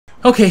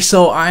Okay,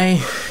 so I'm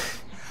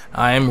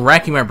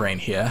racking my brain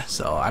here.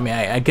 So I mean,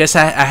 I guess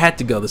I had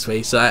to go this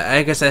way. So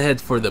I guess I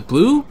head for the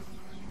blue,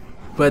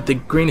 but the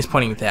green is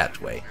pointing that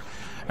way.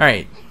 All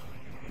right,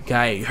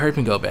 guy, hurry up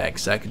and go back,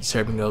 so I can just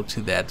hurry up and go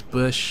to that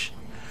bush.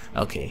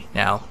 Okay,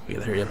 now we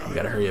gotta hurry up. We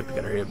gotta hurry up. We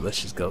gotta hurry up.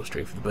 Let's just go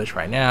straight for the bush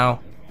right now.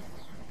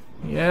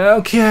 Yeah,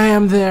 okay,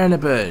 I'm there in the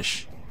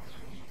bush.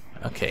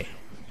 Okay.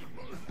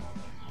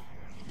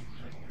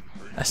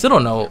 I still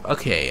don't know.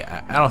 Okay,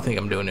 I don't think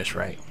I'm doing this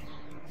right.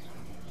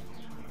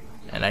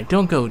 And I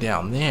don't go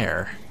down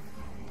there.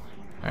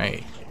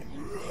 Alright.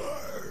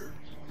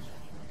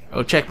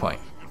 Oh,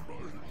 checkpoint.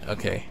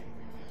 Okay.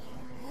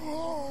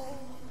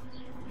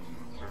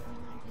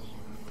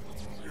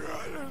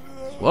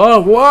 Whoa,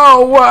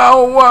 whoa,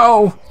 whoa,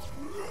 whoa!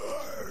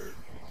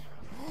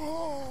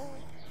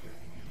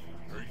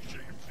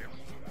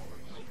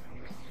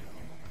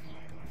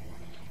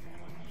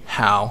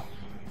 How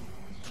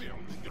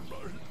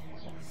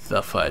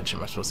the fudge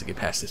am I supposed to get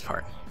past this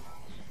part?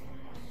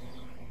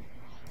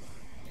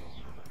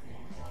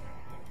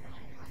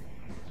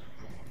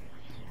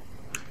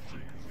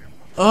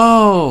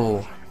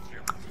 Oh!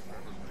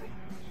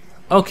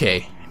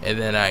 Okay, and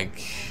then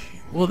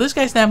well, this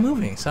guy's not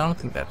moving, so I don't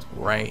think that's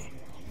right.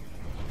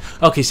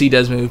 Okay, so he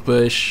does move.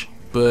 Bush,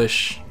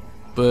 bush,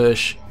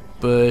 bush,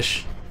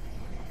 bush.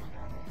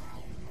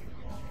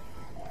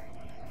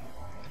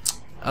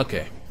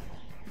 Okay.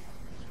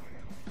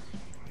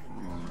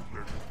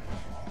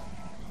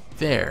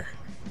 There.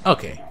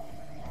 Okay.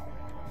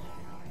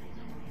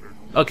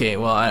 Okay,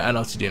 well, I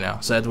know what to do now.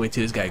 So I have to wait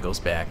till this guy goes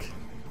back.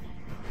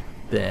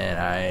 Then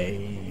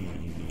I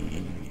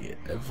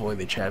avoid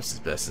the traps as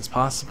best as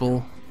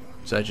possible.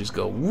 So I just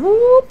go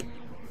whoop.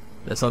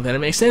 That's something that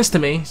makes sense to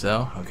me.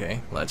 So, okay,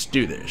 let's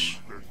do this.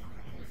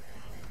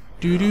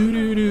 Do do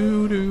do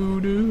do do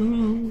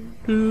do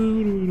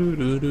do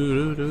do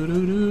do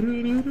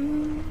do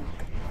do.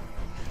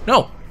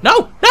 No,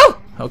 no, no.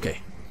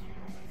 Okay.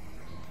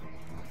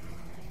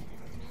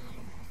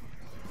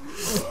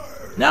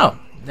 No,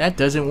 that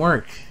doesn't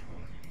work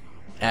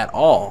at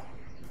all.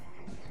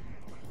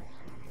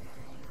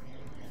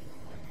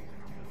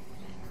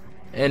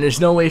 And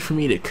there's no way for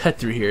me to cut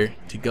through here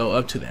to go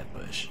up to that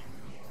bush.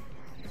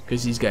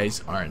 Because these guys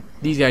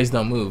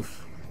don't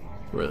move.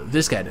 Or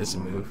this guy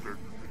doesn't move.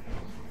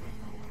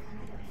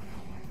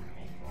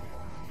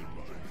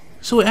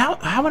 So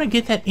how would I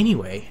get that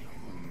anyway?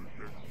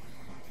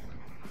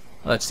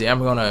 Let's see, I'm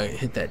gonna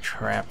hit that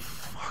trap.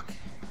 Fuck.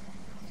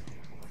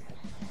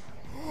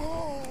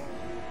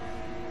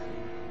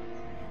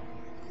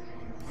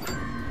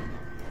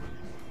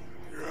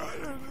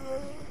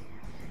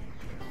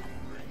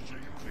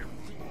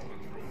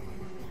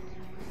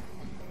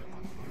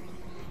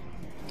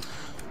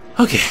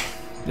 Okay,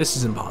 this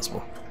is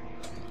impossible.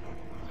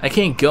 I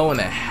can't go in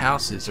the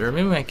houses, or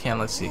maybe I can.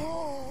 Let's see. All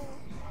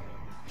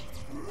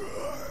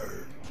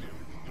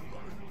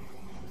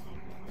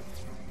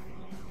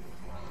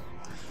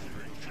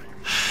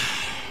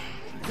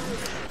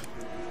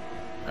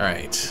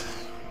right.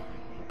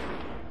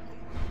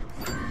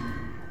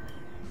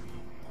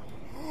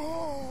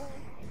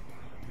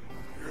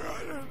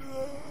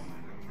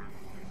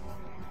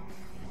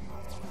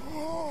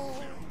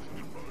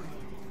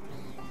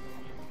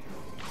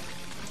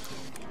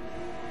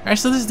 Alright,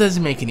 so this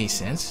doesn't make any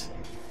sense.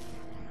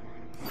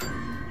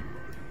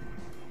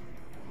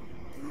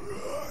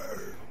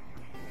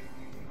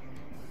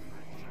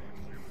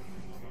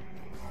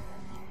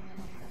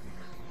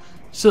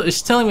 So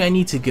it's telling me I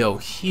need to go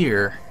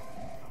here.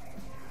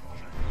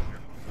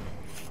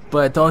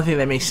 But the only thing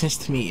that makes sense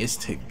to me is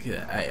to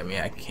I mean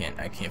I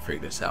can't figure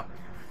this out.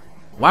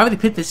 Why would they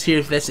put this here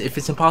if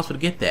it's impossible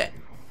to get that?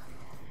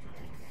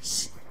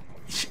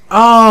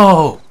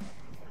 Oh!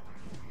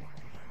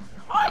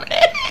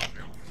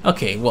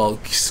 Okay, well,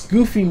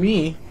 goofy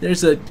me.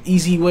 There's an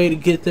easy way to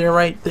get there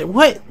right there.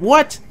 What?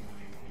 What?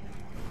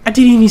 I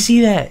didn't even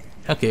see that.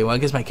 Okay, well, I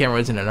guess my camera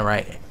wasn't in the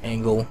right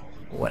angle.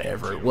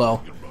 Whatever.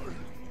 Well,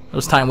 it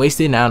was time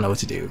wasted, and I don't know what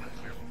to do.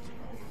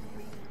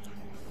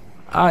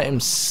 I am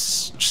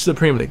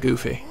supremely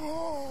goofy.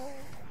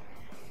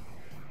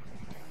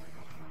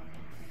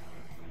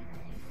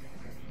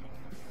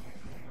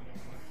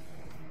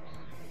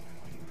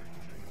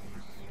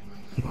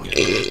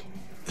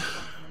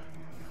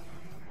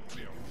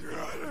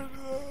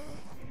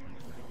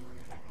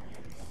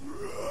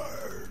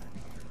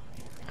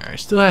 I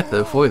still have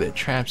to avoid the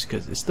traps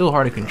because it's still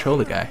hard to control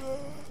the guy.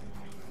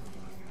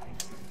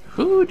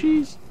 Oh,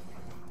 jeez.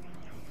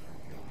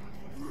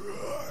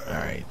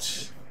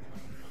 Alright.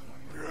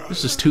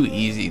 This was too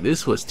easy.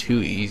 This was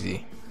too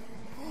easy.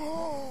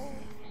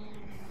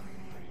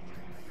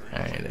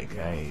 Alright, the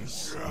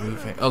guy's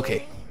moving.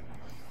 Okay.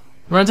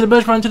 Run to the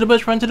bush, run to the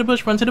bush, run to the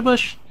bush, run to the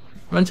bush.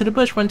 Run to the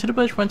bush, run to the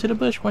bush, run to the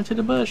bush, run to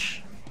the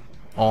bush.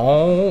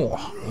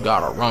 Oh,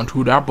 gotta run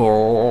to that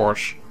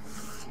bush.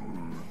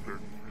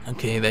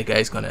 Okay, that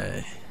guy's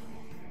gonna...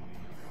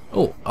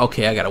 Oh,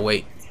 okay, I gotta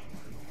wait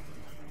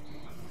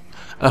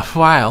a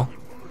while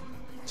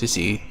to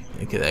see.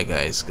 Okay, that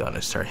guy's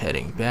gonna start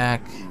heading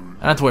back. I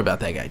don't have to worry about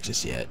that guy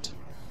just yet.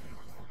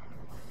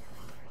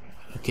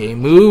 Okay,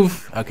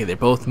 move. Okay, they're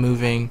both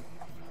moving.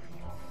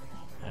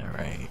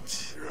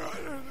 Alright.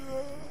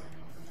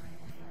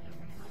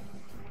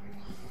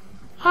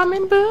 I'm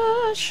in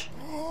bush.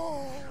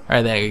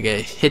 Alright, then I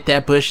gotta hit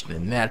that bush,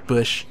 then that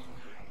bush.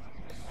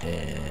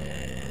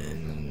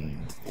 And...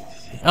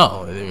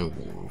 oh,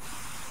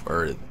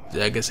 or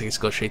I guess I can just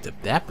go straight to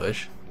that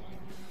bush.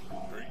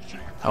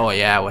 Oh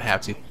yeah, I would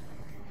have to.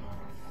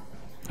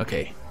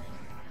 Okay.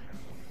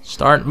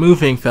 Start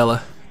moving,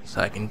 fella,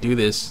 so I can do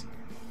this.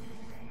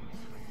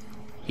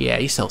 Yeah,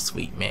 he's so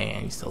sweet,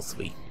 man. He's so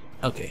sweet.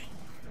 Okay.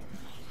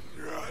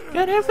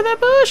 Got in for that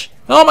bush.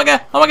 Oh my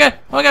god! Oh my god!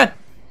 Oh my god!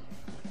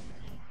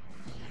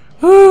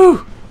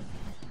 Whoo!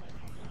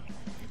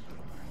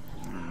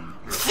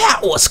 That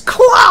was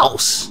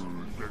close!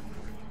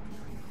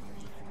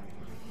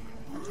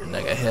 And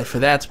I gotta head for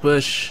that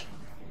bush.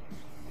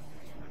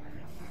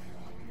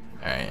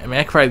 Alright, I mean,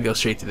 I could probably go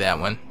straight to that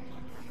one.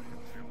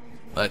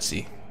 Let's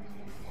see.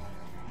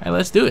 Alright,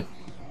 let's do it.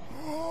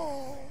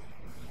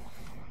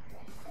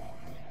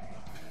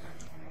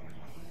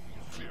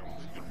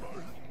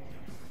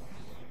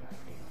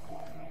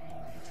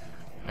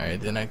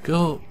 Alright, then I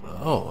go...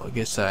 oh, I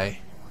guess I...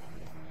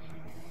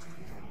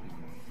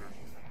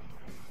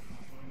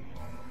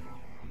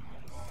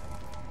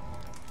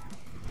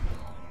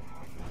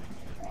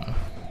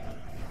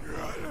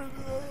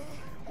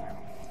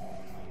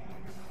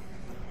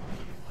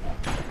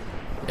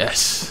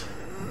 yes.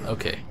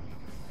 Okay.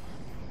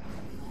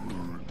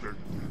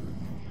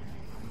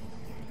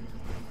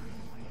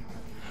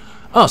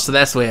 Oh, so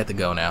that's the way I have to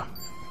go now.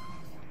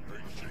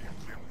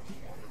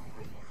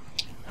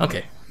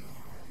 Okay.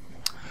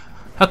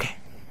 Okay.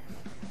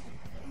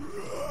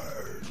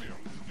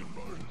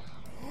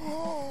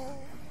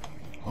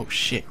 Oh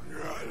shit.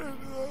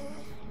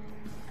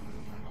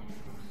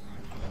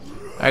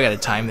 I gotta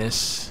time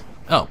this.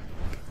 Oh.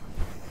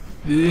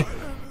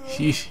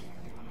 Sheesh.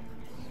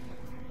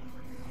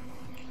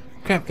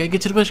 Crap, gotta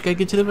get to the bush, gotta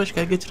get to the bush,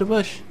 gotta get to the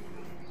bush.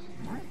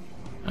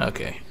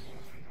 Okay.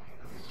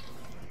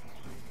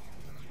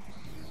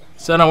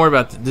 So don't worry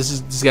about this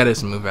guy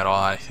doesn't move at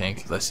all, I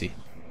think. Let's see.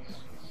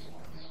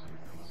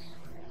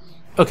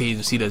 Okay,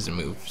 he doesn't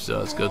move, so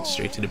let's go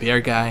straight to the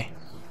bear guy.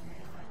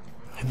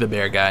 The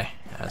bear guy.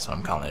 That's what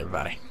I'm calling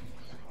everybody.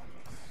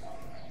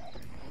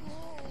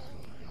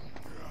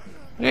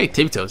 Hey,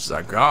 Tippy Toes is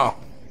like, oh.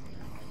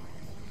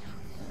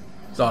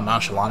 He's all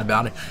nonchalant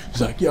about it.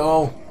 He's like,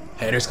 yo,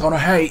 haters gonna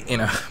hate, you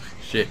know.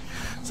 Shit,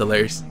 it's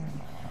hilarious.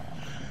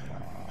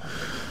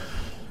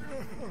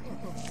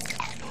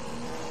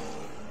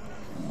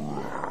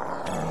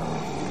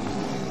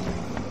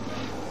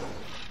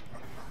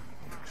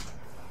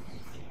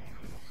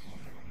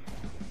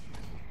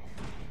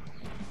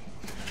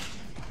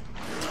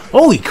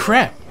 Holy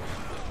crap!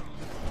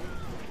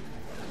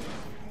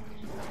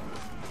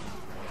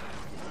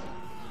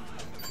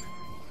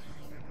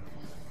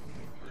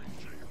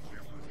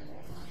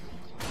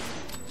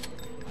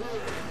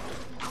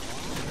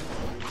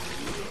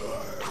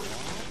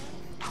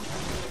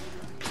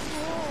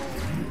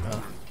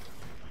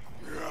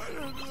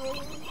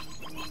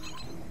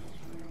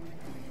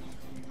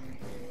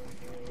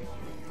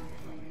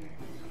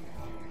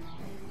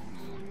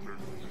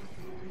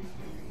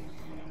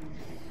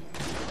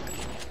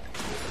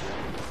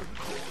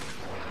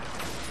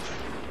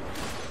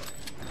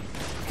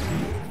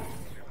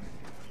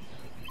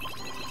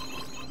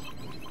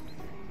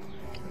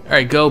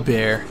 Alright, go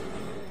bear.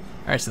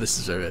 Alright, so this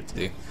is what I have to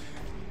do.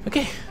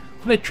 Okay,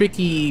 what a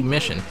tricky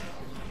mission.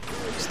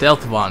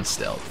 Stealth Von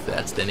Stealth,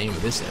 that's the name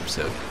of this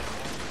episode.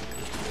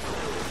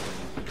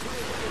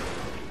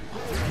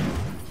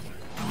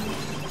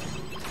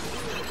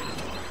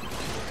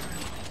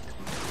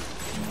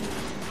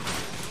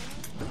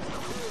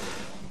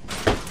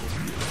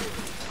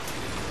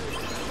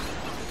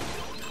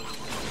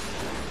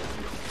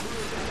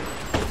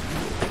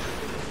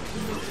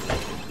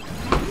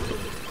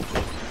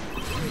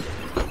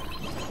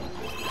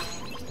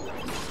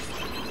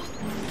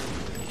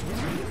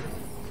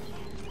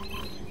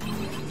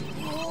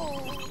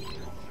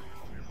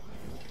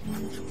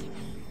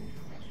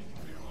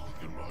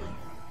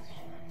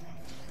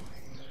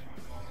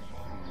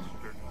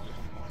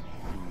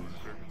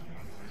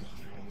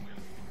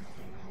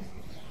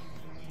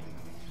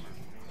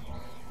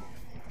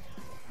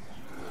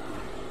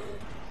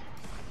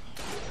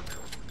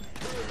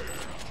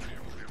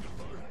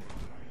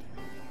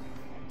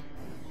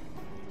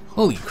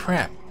 Holy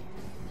crap.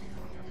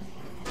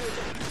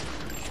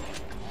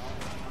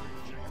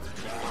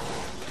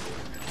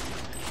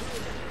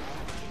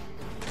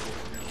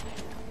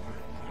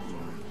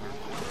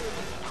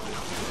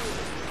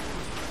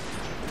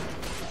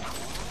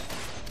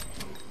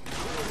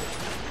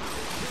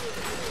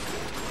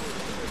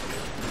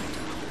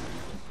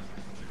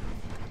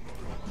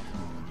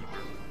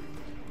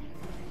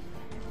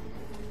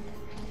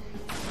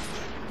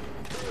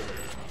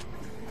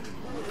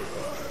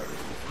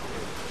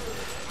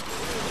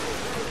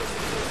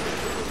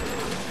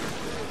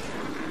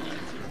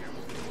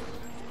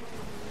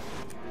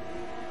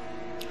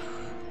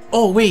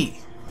 Oh wait,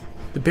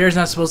 the bear's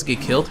not supposed to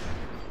get killed?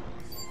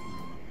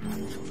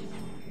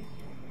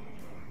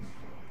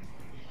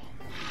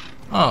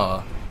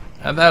 Oh,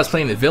 I thought I was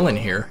playing the villain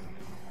here.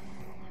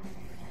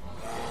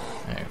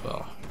 Alright,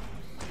 well.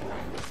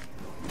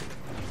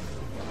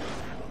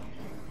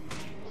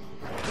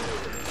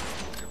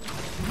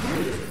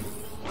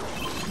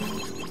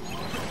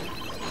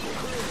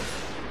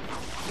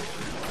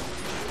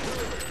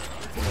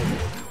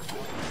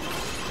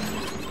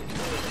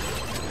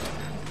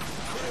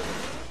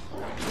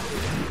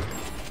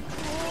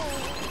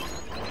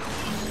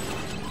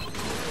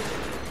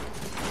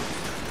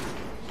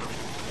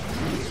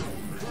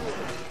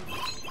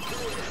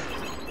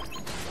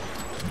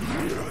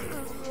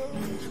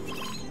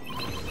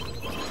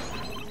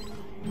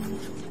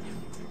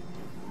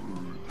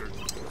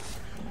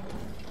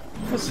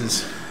 This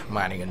is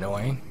mighty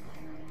annoying.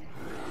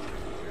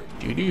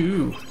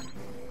 Doo-doo.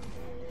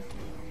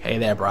 Hey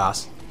there,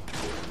 bros.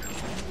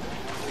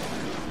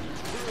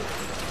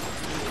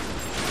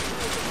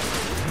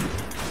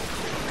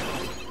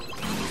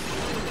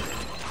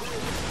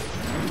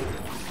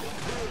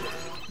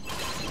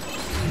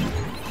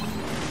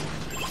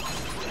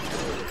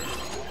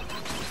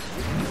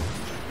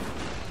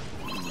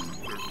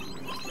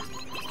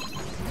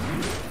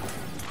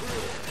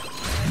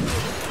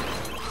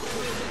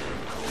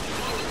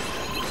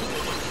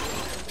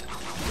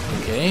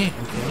 Okay,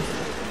 okay.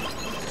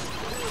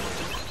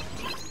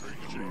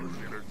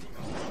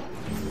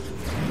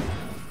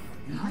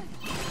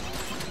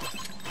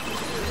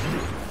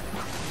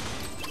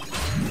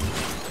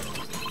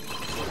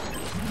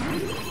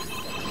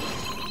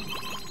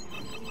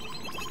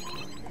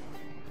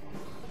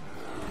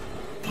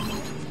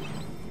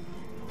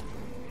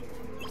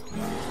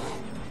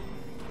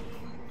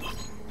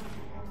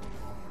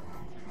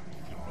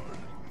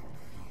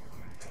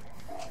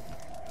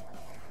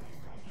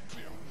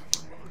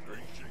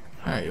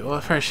 Alright, well, I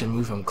probably should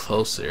move him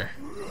closer.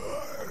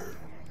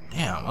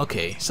 Damn,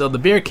 okay, so the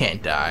bear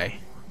can't die.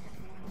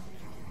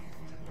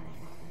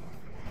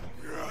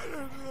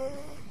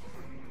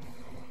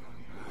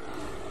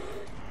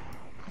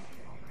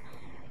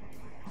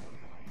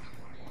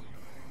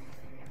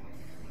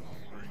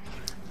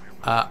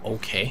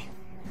 Okay.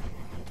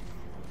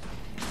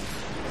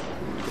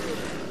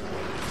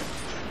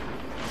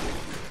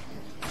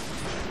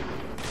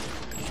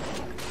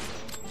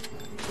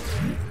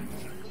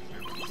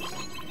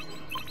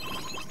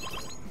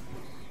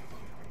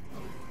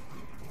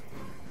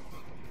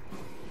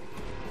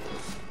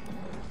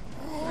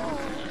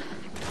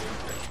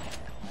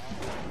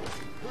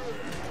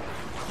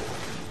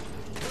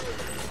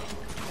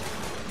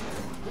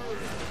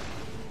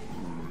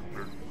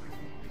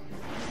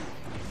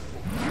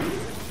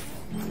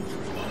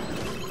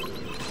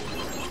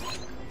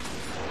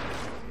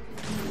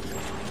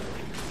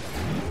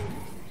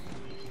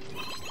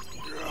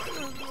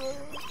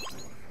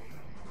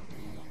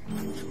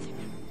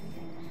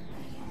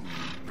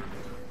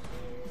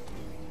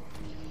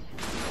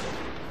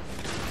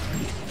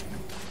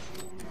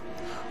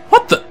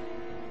 What the?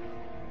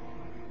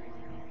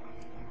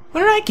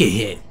 When did I get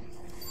hit?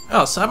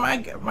 Oh, so my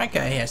guy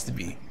has to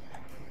be.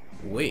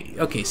 Wait,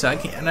 okay, so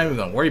I'm not even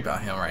gonna worry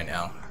about him right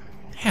now.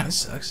 Damn, this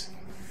sucks.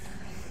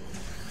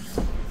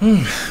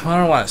 Well, I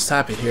don't want to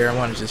stop it here. I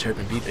want to just hurry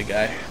and beat the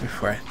guy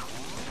before I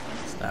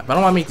stop. I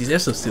don't want to make these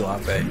episodes too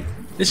long, but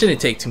this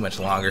shouldn't take too much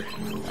longer.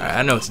 Alright,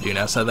 I know what to do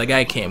now. So the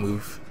guy can't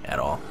move at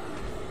all.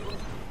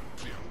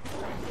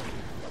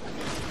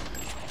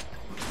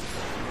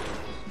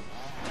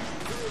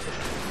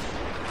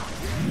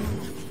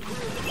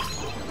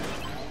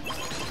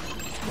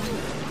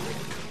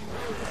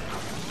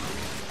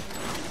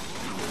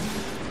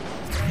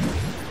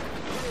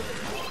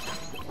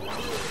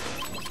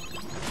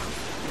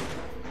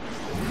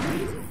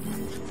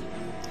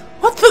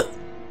 What the?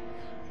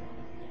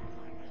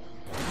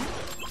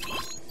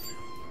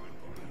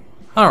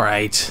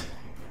 Alright.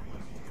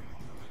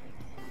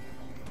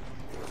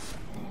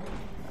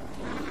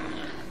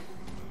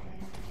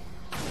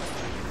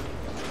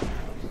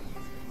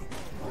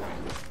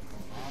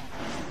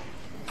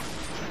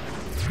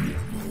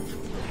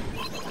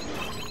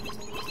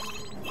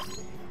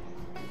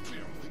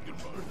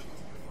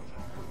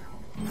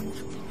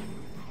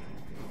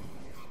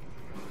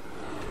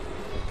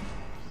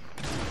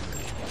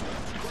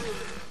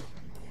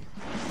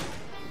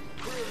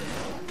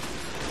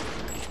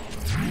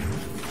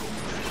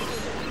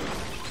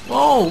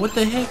 Whoa, what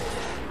the heck?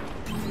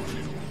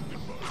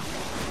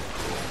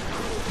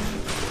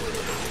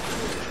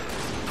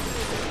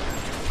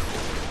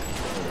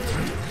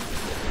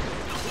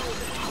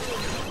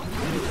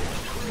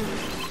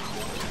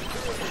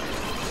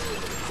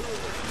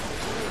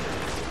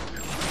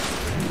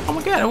 Oh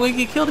my god, I'm gonna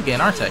get killed again,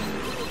 aren't I?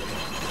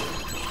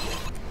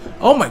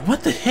 Oh my,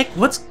 what the heck?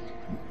 What?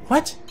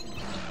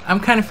 I'm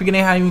kind of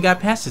forgetting how I even got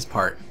past this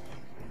part.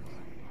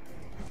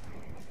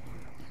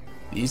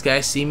 These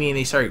guys see me and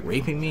they start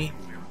raping me?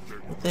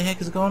 What the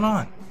heck is going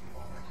on?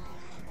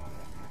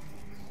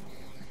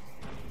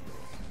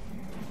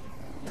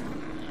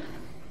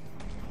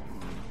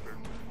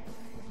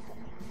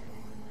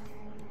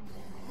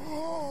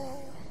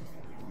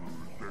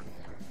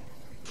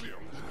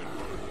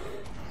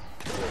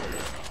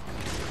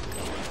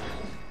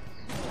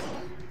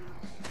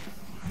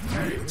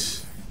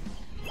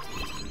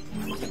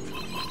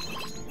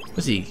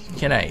 What's he?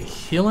 Can I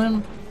heal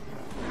him?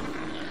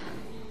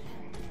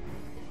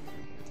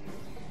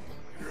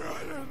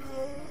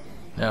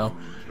 No.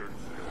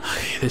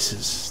 Okay, this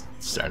is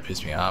starting to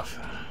piss me off.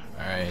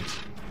 Alright.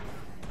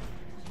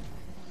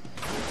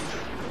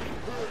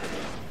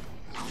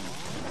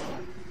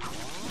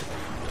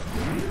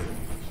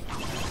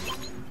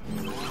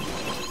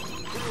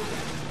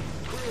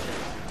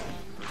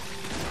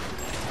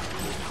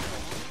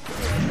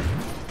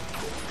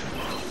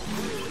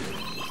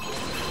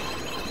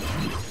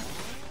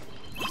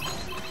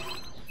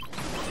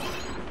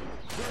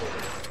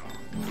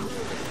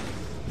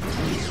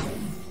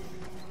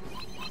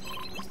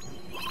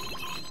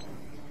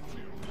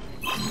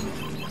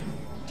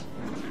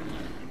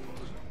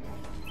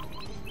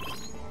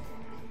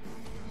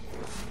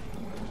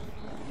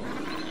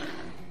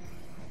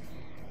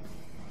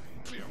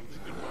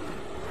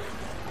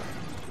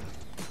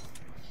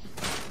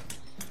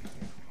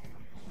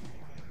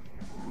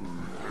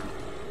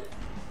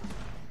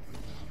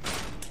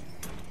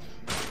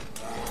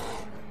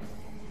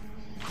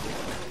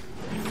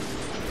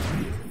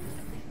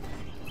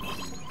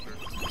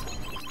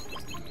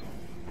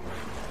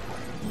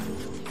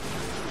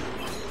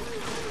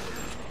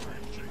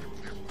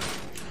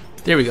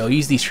 There we go.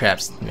 Use these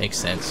traps. Makes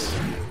sense.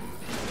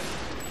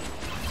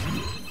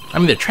 I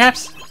mean, they're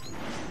traps.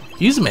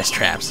 Use them as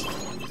traps.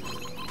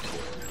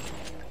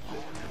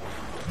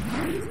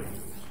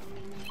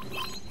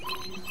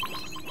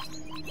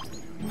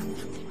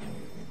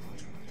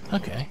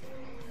 Okay.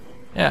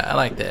 Yeah, I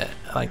like that.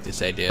 I like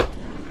this idea.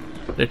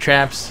 They're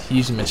traps.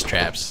 Use them as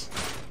traps.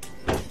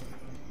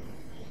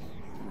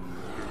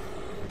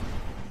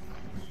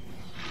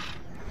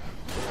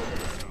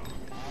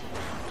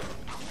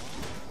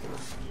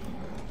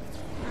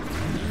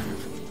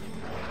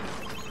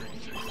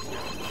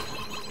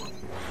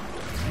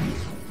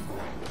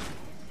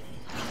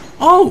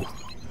 Oh!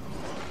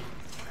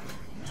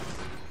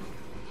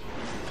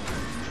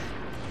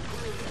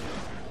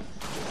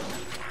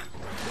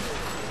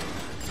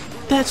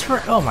 That's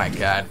right. Oh my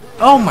god.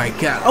 Oh my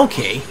god.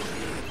 Okay.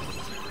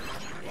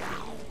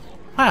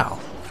 Wow.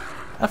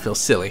 I feel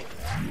silly.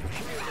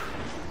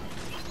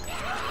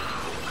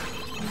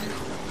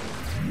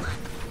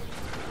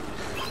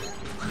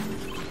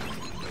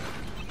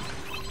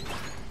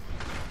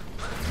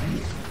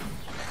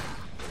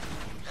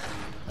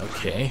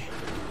 Okay.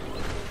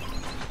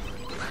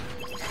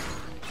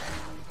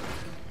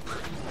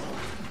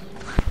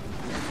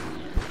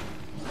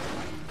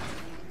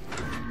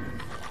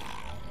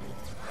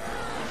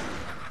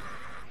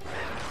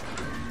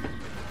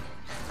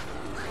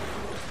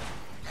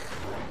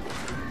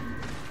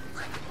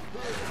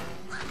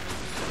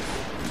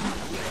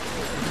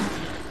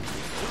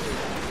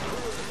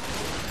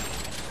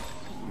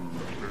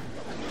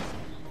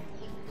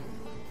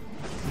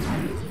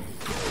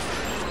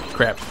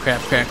 Crap, crap,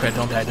 crap, crap,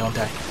 don't die, don't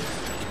die.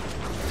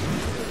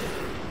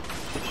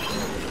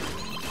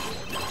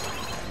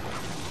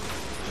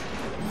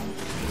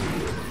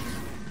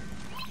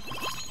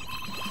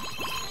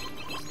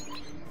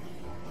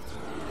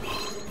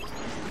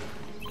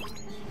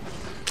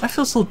 I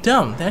feel so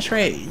dumb. That's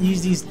right,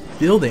 use these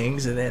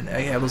buildings and then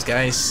I have those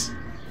guys.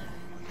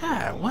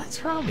 Ah,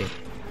 what's wrong with me?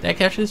 Did I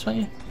capture this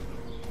one yet?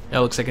 No,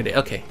 it looks like I did.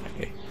 Okay,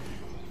 okay.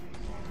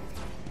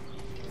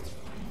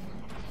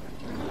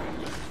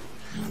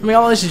 I mean,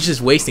 all this is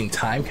just wasting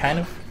time, kind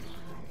of.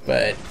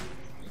 But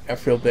I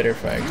feel better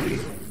if I actually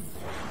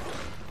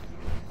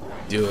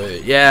do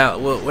it. Yeah,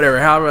 well, whatever.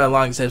 However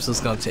long this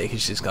episode's gonna take,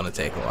 it's just gonna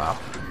take a while.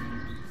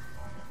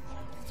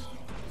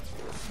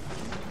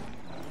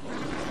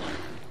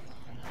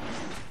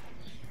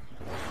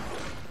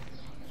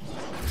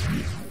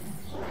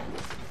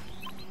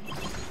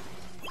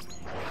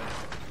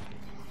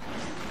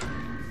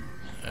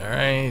 All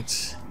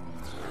right.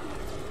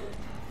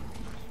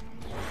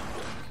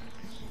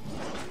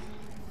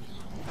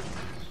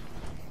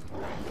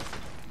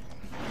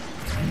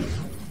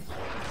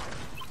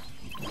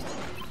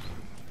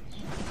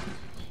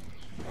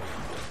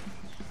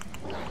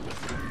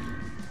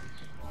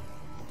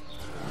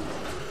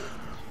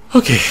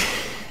 Okay.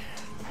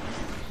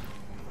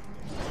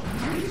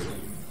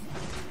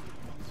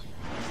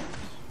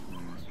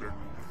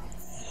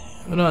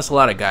 I know it's a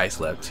lot of guys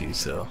left too,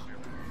 so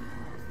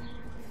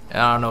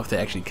I don't know if they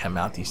actually come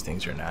out these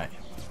things or not.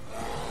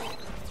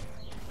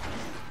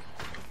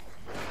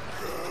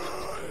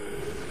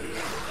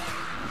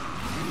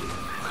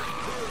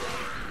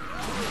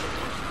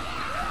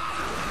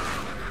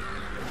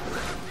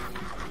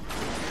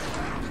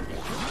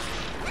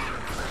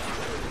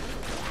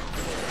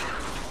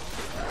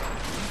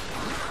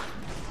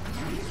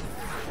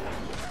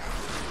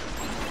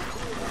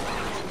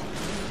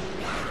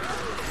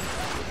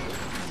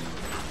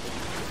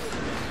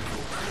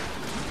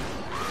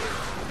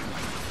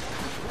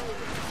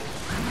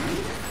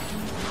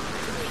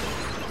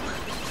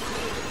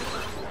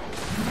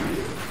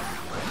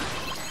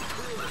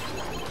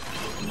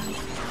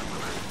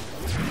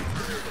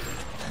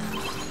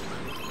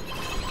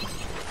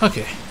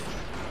 Okay.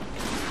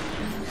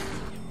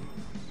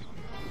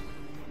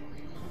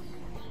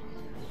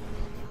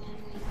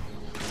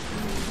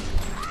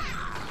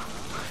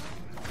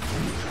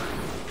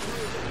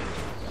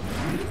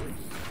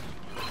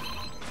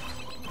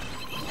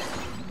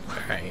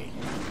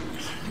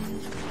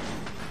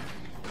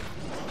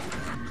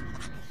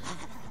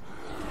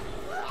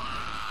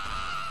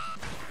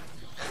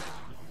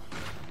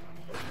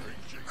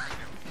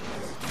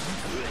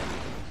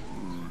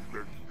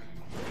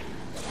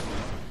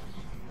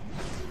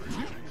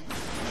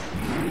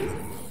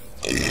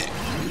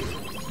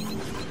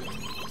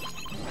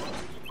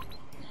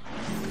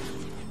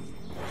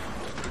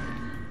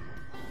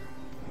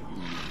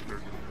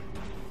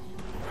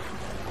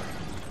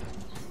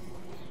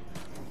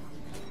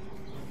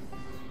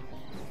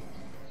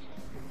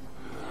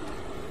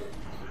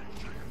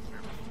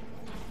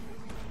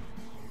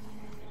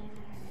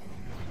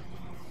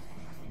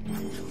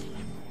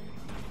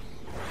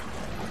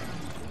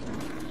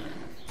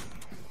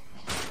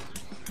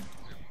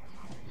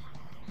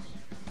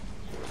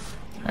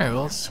 Alright,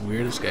 well, it's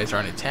weird. These guys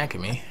aren't attacking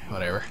me.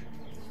 Whatever.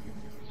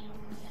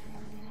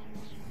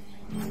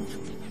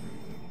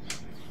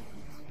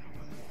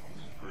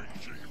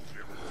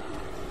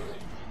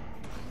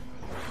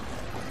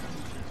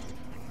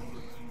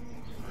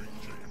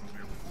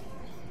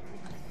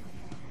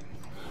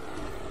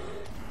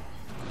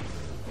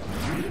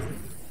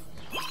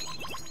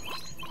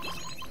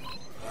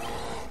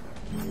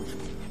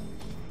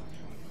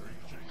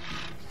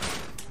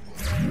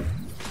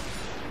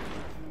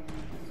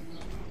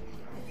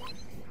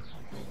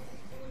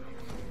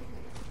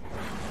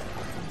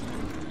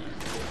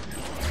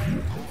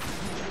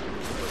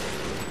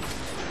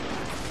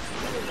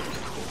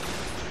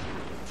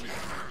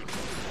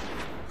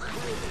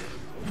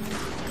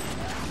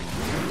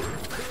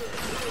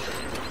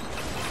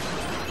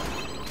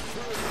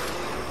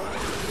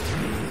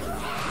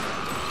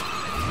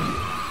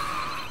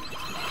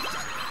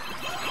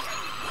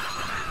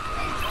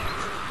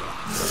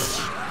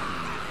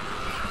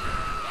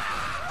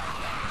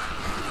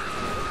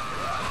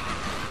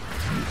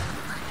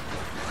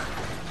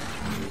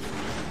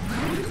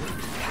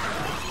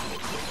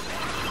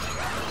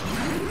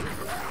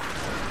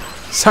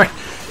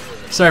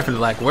 Sorry for the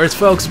lack of words,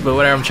 folks, but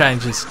whatever, I'm trying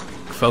to just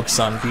focus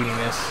on beating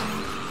this.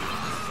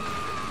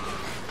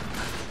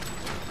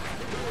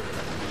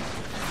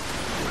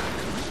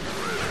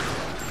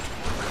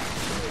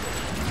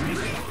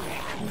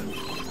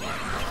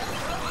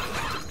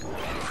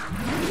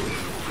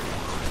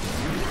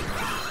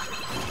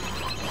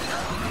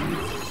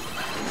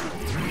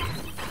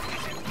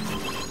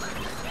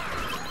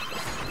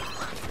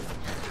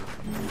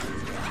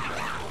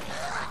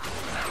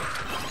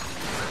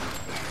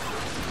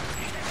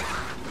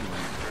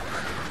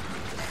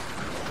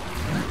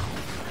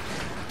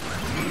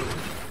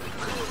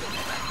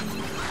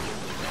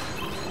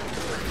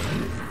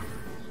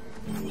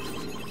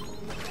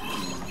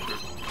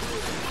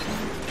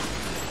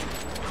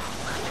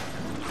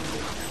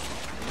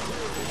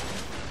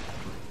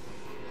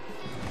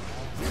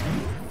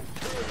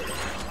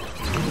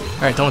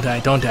 Alright, don't die,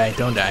 don't die,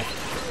 don't die.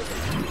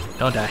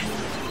 Don't die.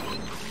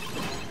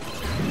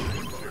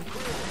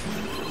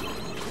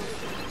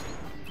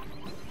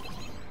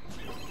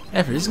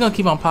 They're just gonna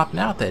keep on popping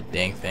out that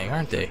dang thing,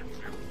 aren't they?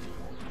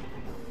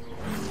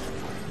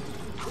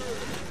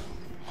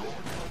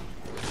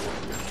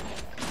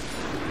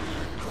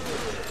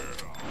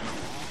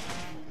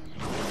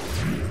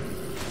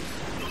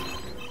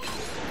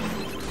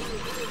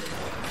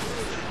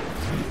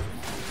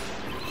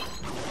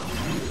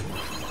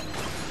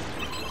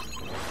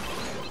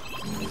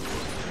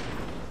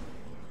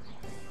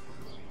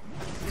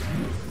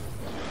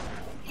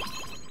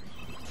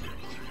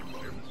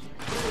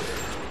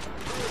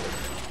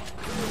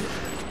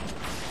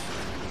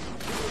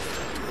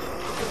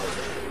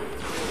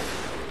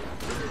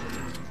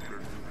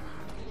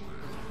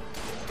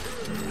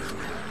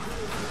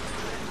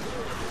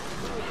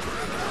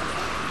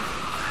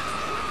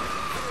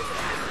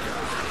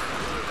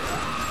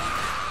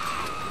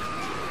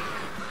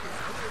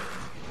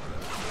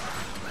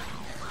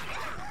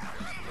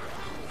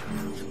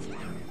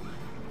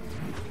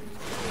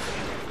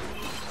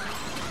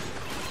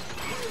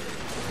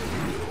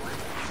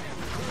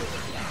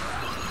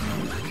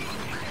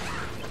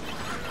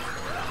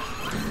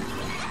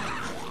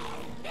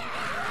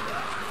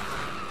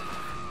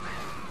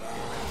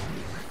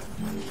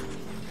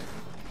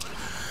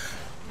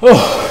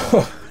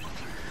 Oh,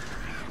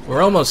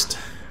 we're almost,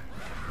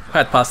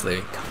 quite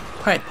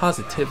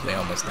positively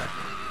almost done.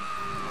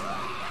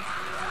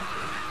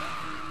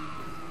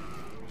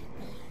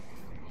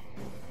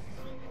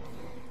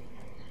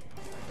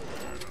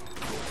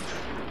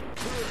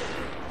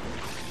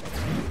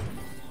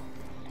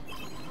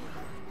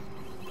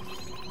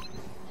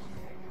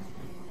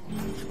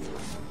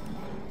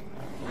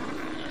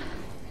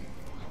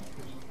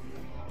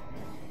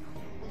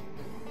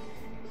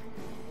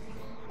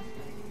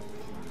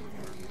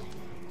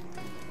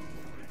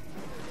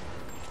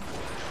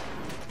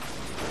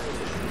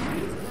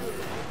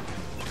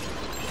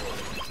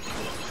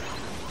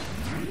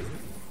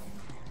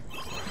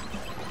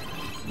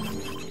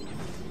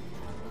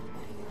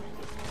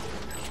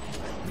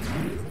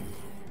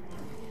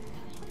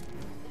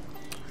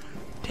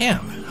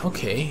 Damn.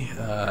 Okay.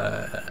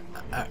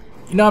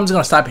 You know, I'm just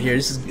gonna stop it here.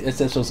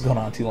 This was going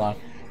on too long.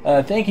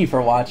 Thank you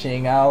for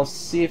watching. I'll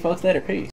see you folks later. Peace.